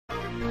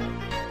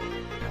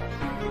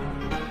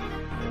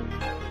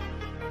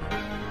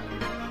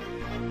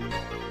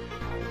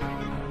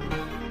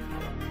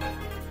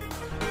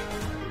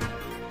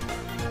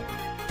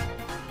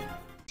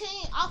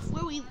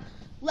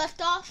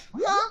off,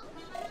 huh?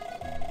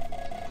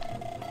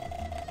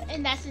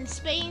 And that's in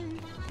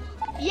Spain.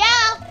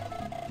 Yeah.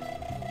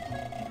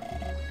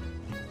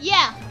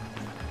 Yeah.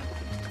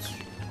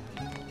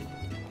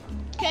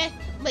 Okay,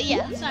 but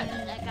yeah, sorry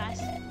about that, guys.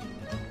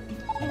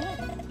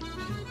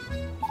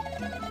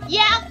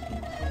 Yeah.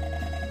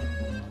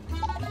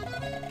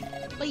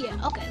 But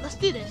yeah, okay, let's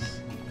do this.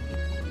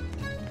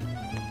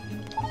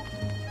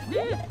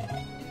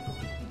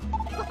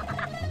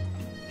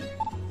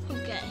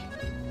 Okay.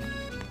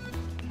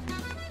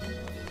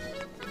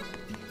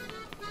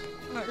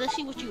 Alright, let's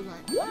see what you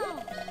learned.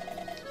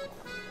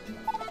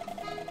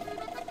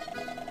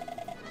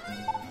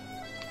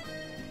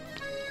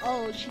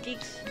 Oh, she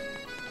thinks.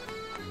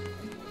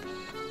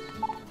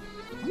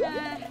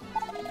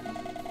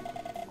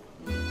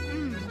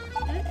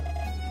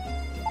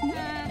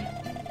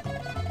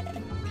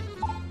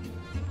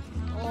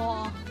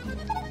 Oh.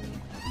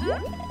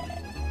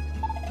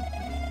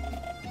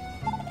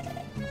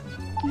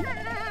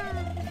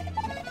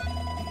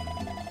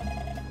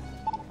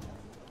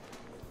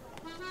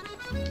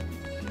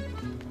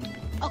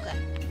 Okay.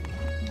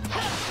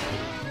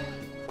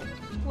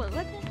 Wait,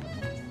 what?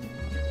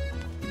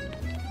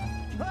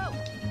 Oh.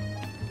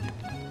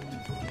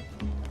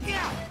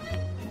 Yeah.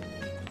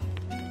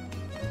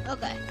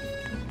 Okay.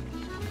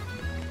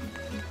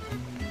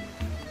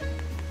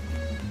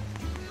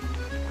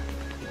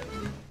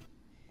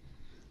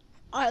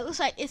 Alright, looks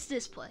like it's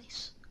this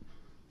place.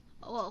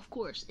 Oh, well, of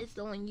course, it's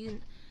the one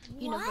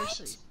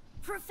university.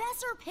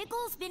 Professor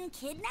Pickle's been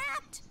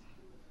kidnapped?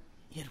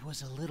 It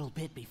was a little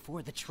bit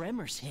before the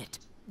tremors hit.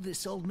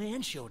 This old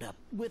man showed up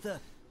with a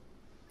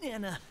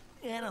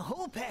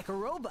whole pack of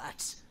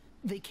robots.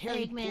 They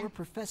carried poor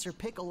Professor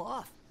Pickle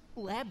off,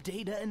 lab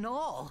data and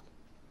all.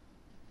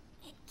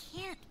 It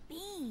can't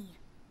be.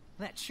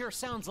 That sure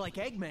sounds like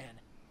Eggman.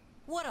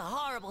 What a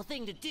horrible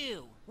thing to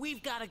do.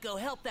 We've got to go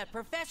help that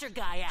professor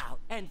guy out,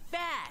 and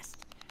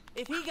fast.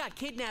 If he got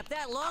kidnapped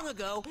that long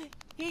ago,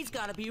 he's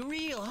got to be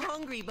real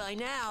hungry by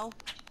now.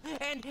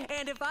 And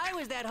if I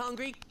was that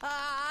hungry,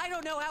 I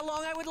don't know how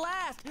long I would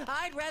last.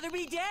 I'd rather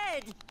be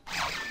dead.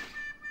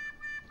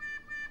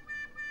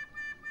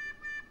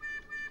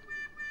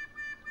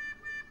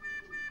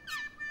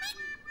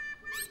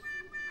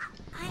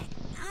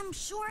 I'm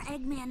sure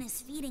Eggman is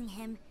feeding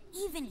him.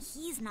 Even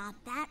he's not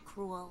that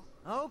cruel.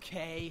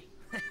 Okay.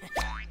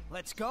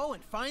 Let's go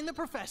and find the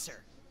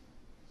professor.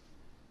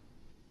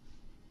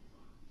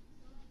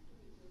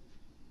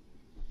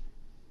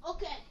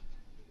 Okay.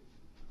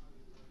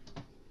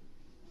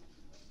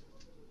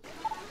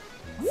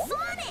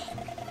 Sonic!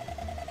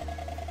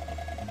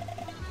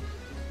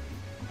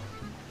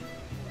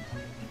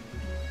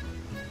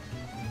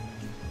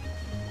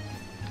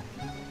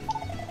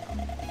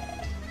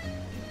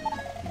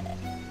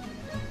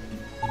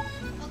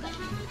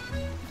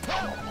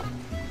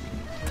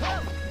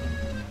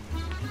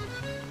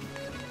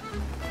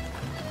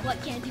 What,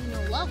 can't do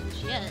no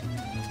levels yet.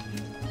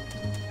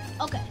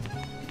 Okay.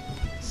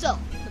 So,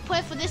 the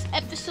plan for this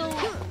episode.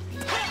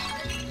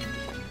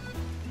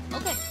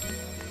 Okay.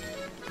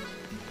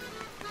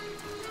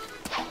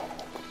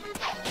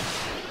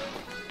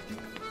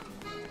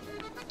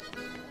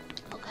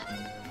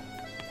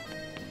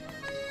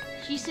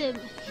 She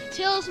said,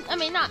 Tails said,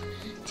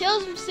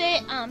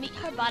 meet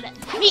her by the,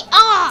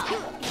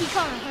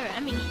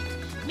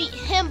 meet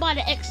him by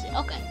the exit.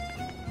 Okay.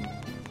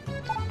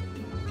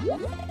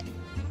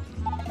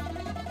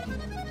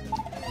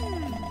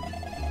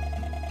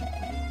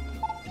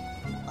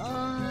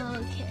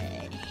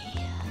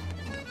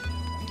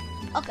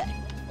 Okay,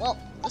 well,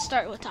 let's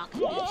start with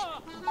talking. Okay.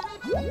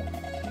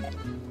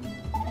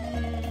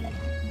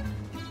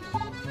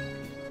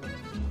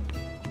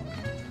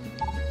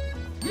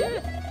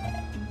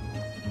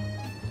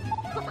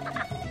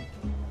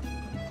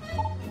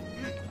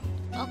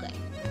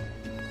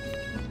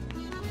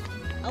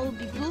 I will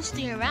be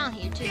boosting around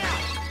here too.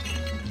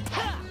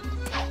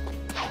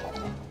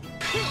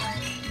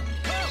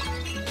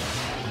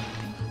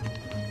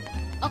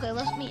 Okay,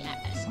 let's meet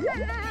Atlas.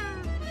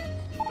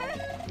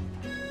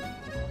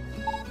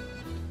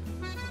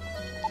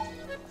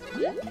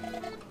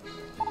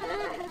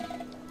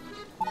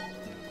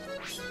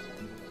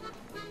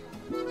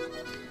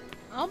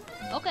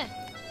 Okay.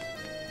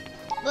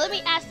 Let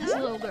me ask this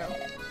little girl.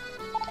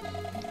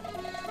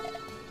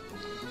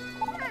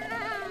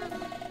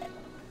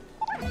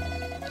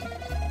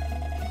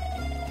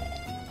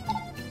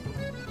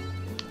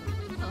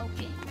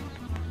 Okay.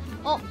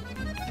 Oh,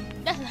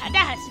 that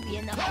has to be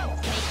enough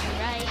information,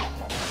 right?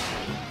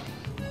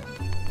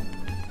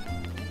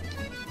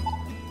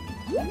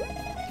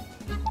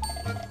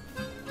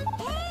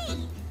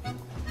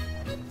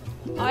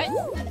 Alright.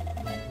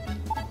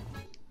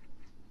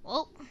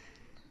 Well,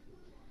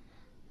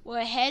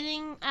 we're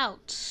heading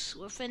out.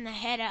 We're finna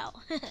head out.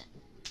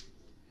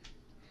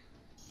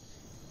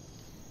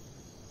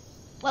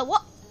 Wait,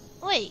 what?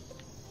 Wait.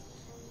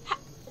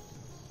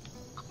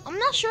 I'm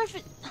not sure if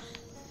it...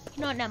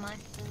 You know what, never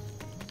mind.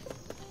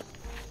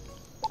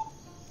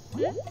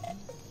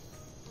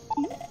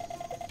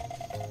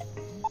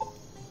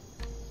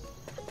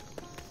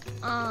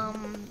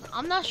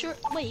 I'm not sure.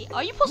 Wait,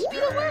 are you supposed to be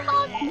the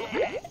warthog?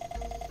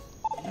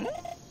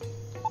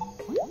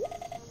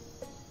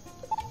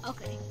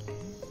 Okay.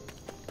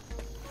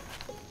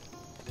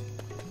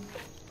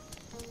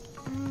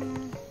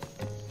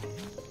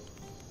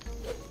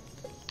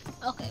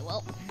 Okay,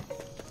 well.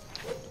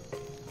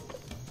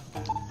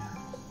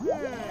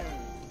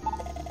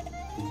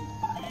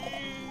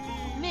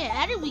 Man,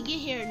 how did we get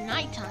here at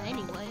nighttime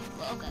anyway?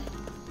 Well, okay.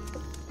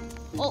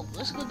 Oh,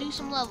 let's go do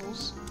some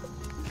levels.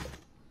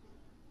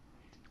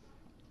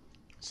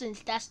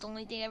 Since that's the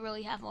only thing I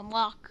really have on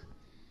lock.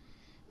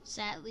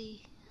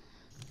 Sadly.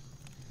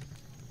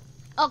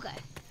 Okay.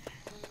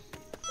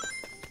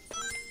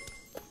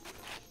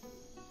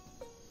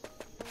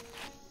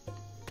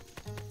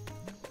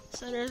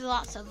 So there's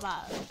lots of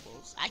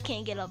levels. I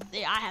can't get up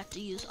there. I have to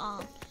use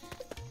Oh.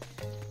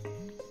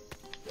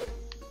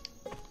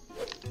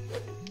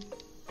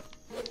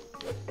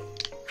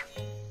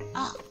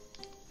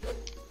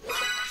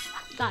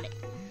 Got it.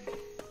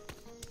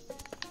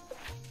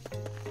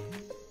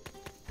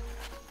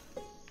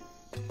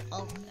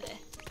 Okay.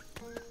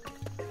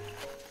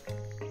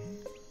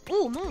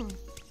 Ooh, moon.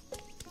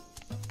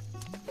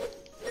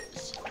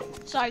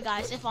 Sorry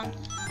guys if I'm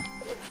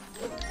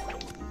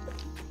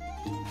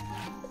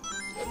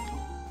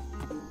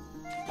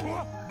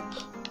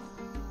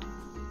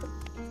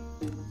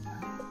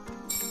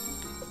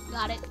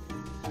got it.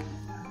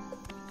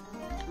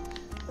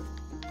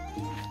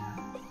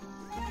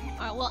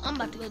 Alright, well, I'm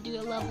about to go do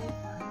a level.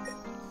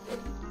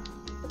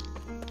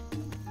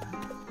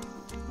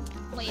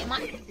 Wait, am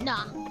I?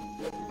 Nah.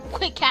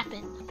 Quit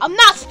capping. I'm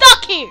not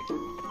stuck here!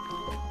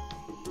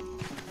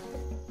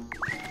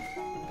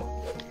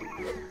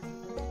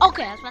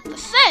 Okay, I was about to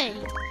say.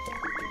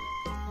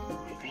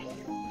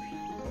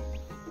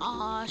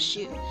 Aw,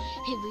 shoot.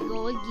 Here we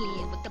go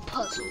again with the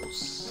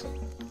puzzles.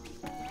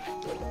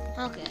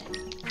 Okay.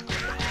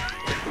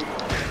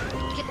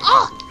 Get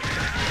off!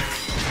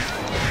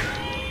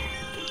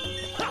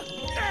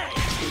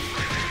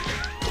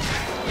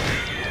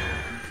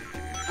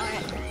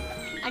 Alright.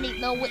 I need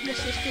no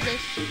witnesses to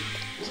this.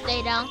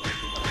 Stay down.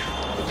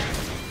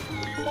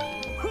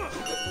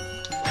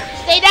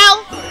 Stay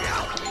down!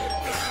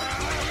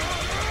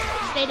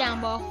 Stay down,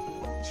 bro.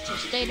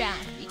 Just stay down.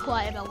 Be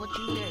quiet about what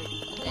you heard,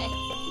 okay?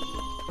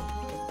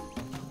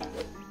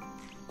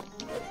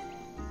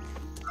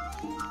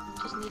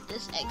 Just need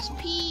this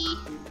XP.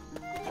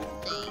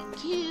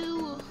 Thank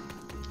you.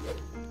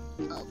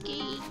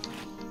 Okay.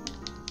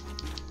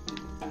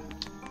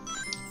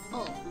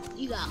 Oh,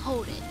 you gotta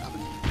hold it.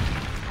 Okay.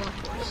 Well, of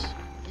course.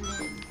 And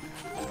then.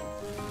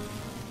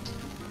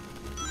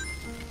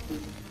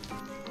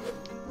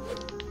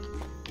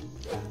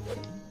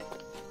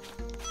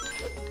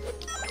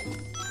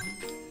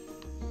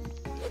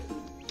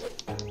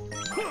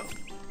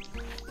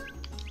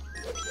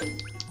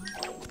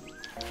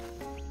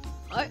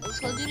 Alright, let's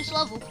go do this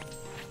level.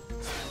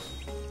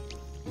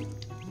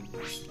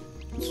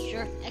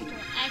 Sure,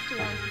 Act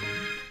 1.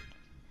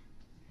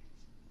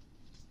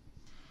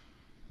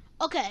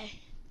 Okay.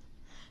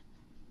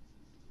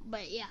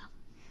 But yeah.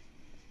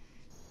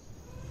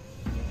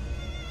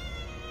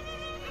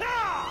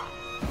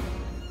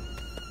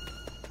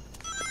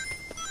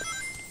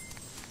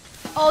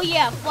 Oh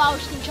yeah,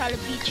 Flowers can try to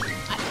beat you. I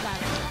forgot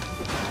about that.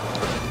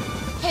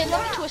 Hey,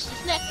 let me twist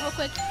his neck real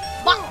quick.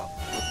 Bop!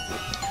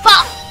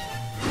 Bop!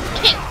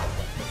 Kick!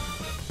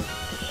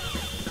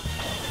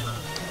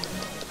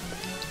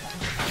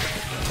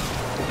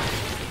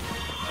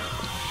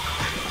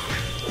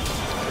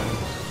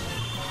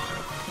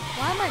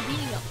 Why am I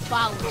beating up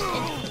Flowers?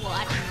 Well,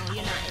 I don't know,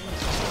 you're not in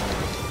this.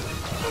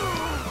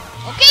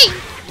 Okay!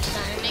 It's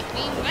trying to make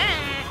me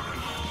mad.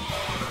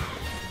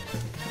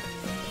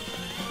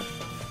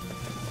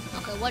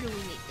 Okay, what do we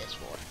need this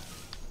for?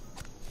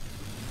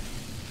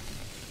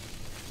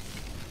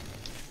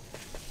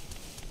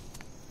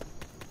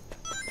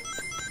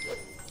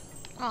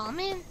 Aw,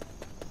 man.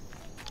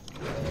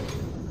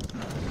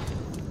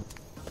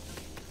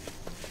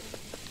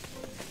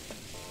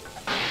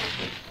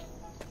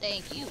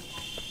 Thank you.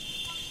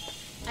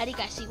 I think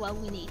I see why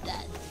we need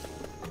that.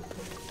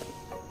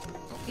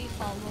 Okay,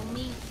 follow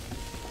me.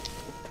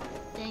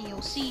 Then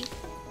you'll see.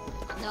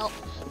 No,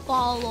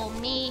 follow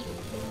me.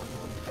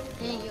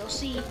 Then you'll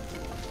see.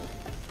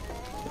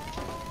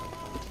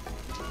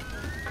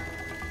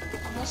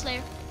 Almost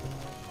there.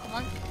 Come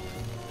on.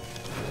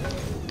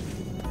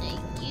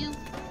 Thank you.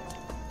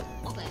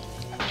 Okay.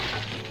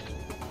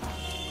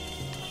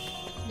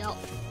 No.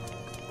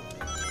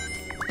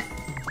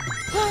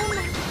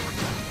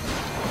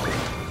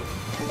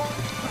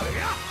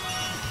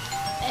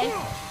 Egg.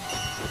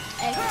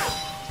 Egg.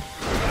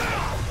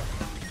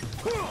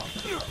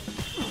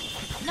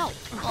 No.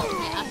 Oh,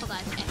 yeah, I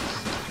forgot it's X.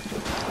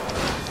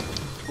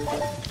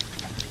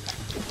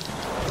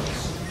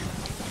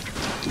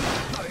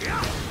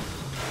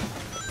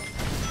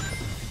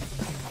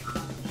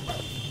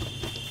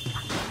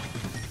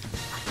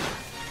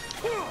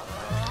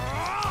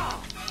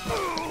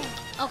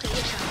 Okay,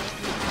 you're trying to make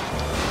me.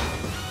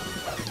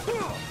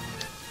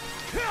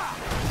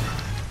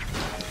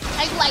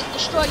 How you like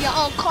destroy your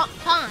own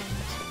times?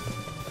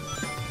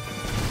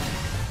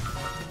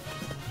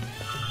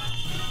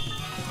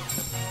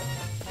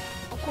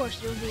 Of course,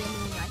 there'll be a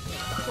moon right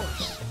there. Of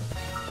course.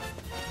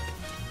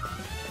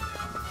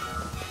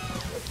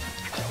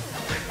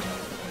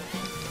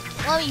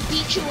 Let me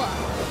beat you up.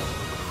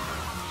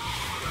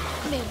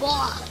 Come here, boy.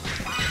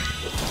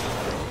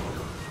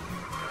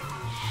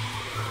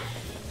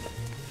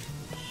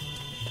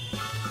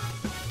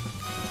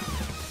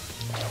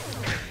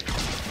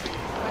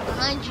 Right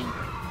behind you.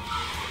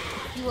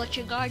 You let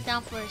your guard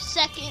down for a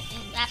second,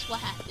 and that's what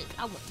happened.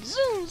 I went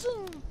zoom,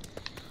 zoom.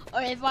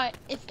 Or if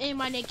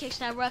anybody didn't catch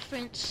that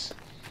reference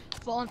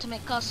for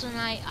Ultimate Custom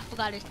Night, I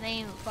forgot his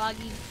name,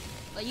 Froggy.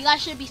 But you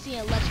guys should be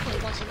seeing Let's Play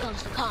once it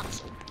comes to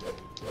console.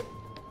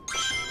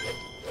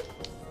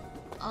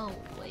 Oh,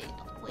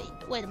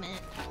 wait a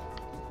minute.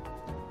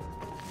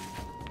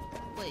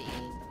 Wait.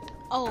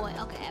 Oh, wait,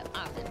 okay,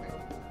 I remember.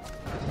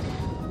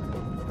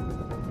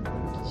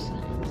 Just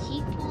gonna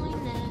keep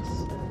doing this.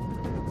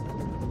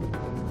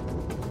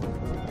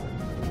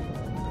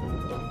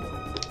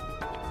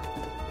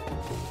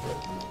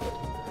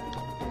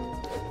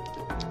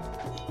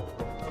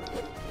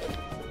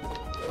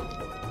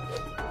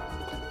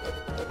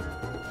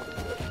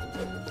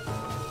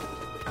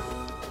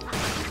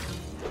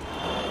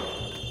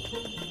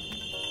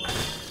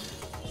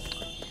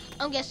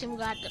 I'm guessing we're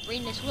gonna have to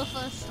bring this with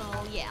us, so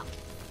yeah.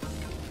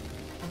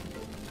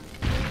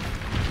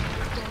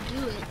 Don't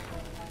do it.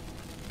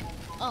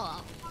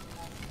 Oh.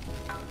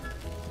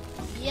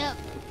 Yep.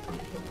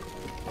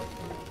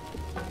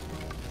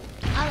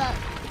 I thought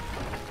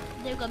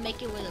they're gonna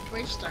make it where the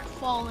bridge starts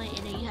falling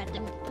and then you have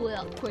to pull it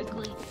up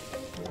quickly.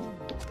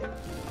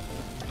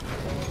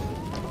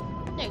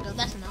 There you go,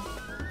 that's enough.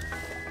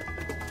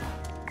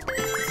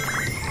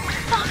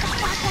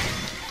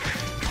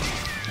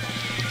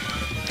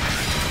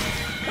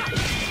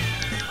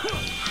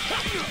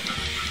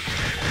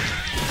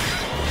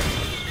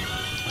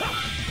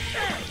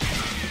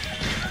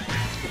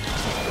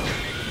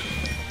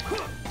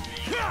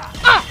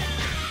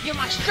 You're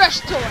my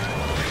stress toy.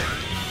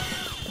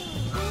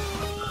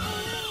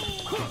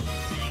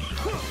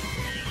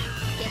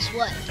 Guess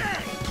what?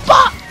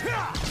 Bop!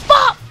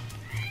 Bop!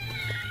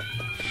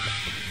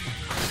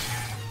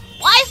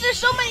 Why is there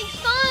so many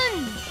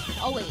suns?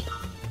 Oh wait.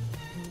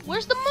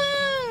 Where's the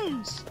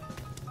moons?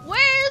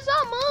 Where's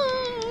the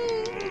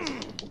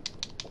moons?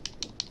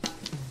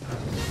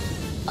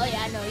 Oh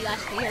yeah, I know you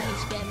guys can hear me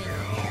spamming.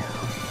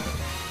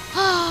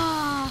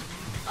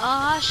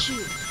 Ah,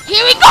 shoot.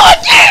 Here we go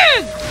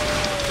again!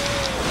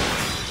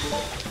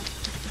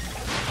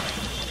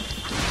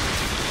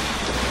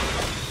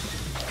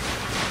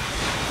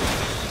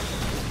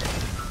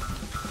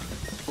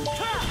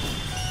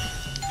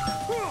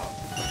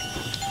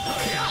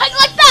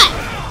 Like that!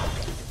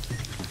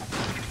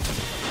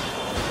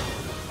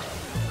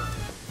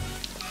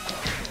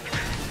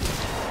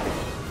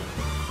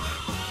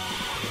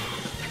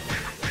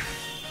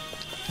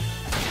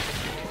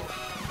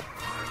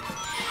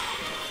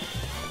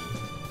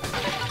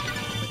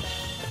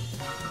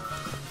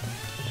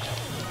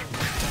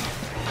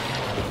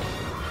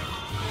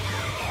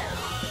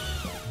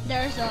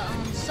 There's a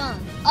sun.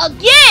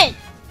 Again!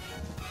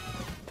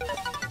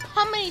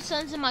 How many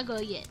suns am I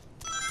gonna get?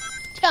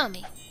 Tell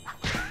me.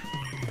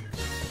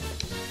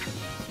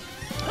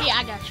 Yeah,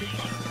 I got you.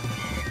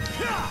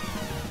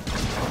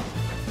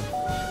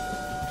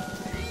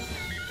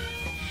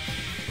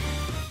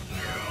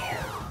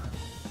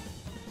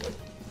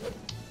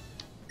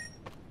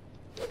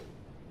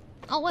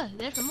 Oh wait,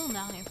 there's a moon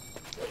down here.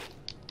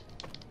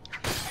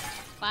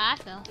 Bye, I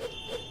fell.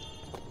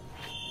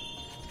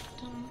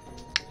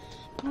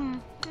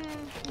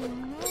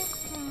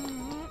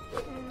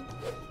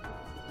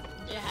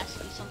 There has to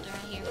be something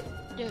right here.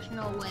 There's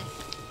no way.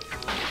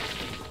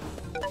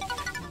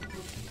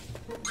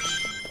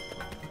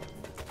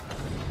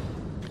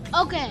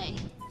 Okay.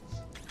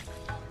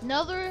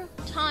 Another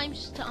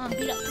times to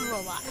beat up the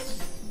robots.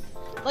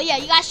 But yeah,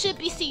 you guys should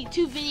be seeing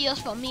 2 videos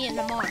from me in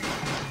the morning.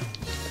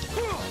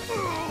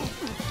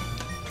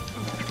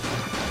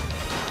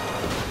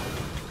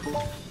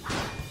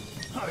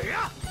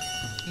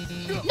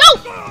 No!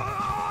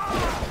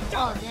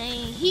 Oh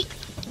dang,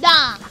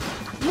 nah.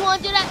 You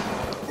wanna do that?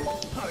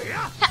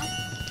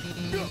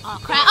 Oh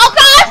crap! Oh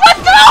crap!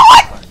 What's going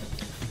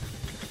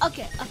on?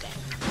 Okay.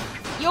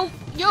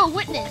 You're a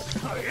witness.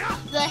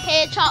 The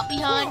head chop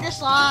behind the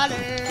slaughter.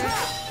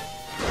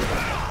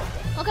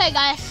 Okay,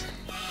 guys.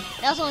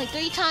 That was only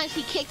 3 times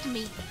he kicked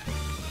me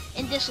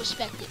and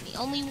disrespected me.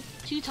 Only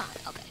 2 times.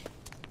 Okay.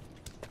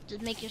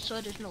 Just making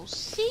sure there's no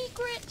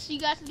secrets. You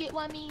guys get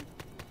what I mean?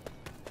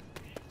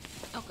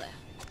 Okay.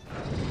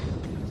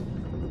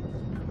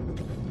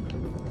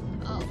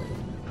 Oh.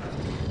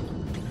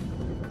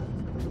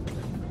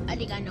 I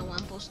think I know what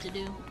I'm supposed to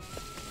do.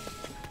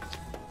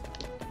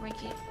 Bring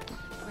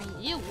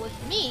you with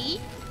me.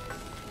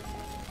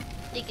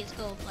 I think it's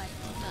going like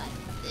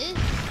this.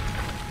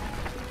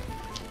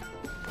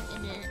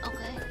 And then,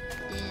 okay.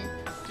 Then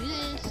do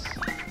this.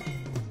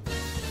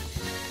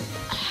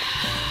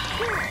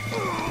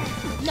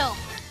 No.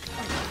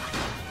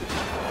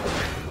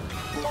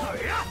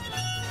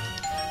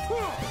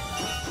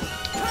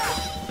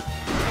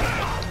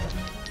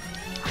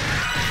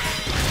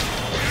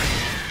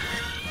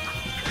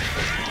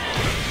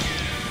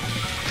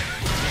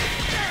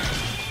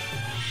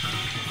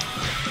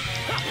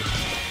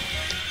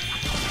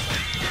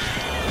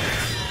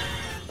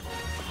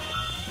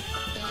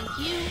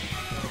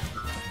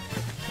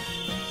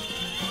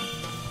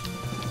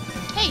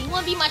 Hey, you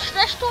wanna be my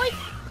stretch toy?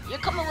 You're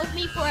coming with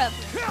me forever.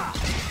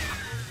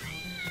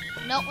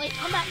 No, wait,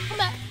 come back, come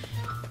back.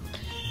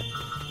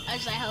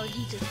 That's like how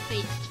he just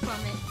fades from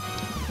it.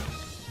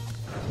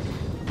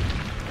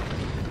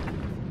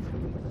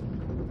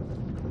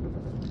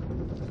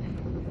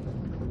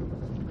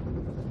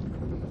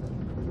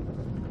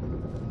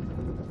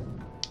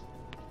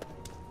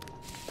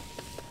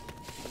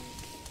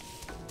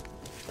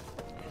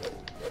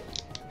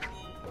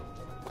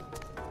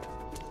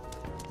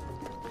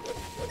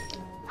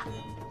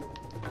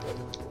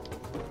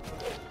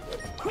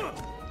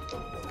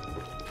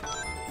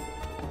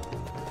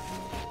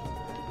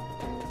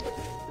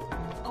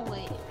 Oh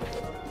wait.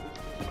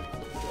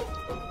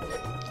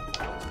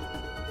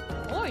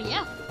 Or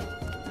yeah,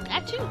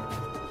 that too.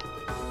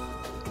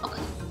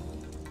 Okay.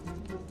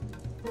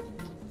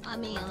 I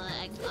mean,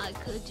 I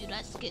could do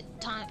that skip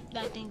time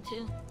that thing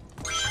too.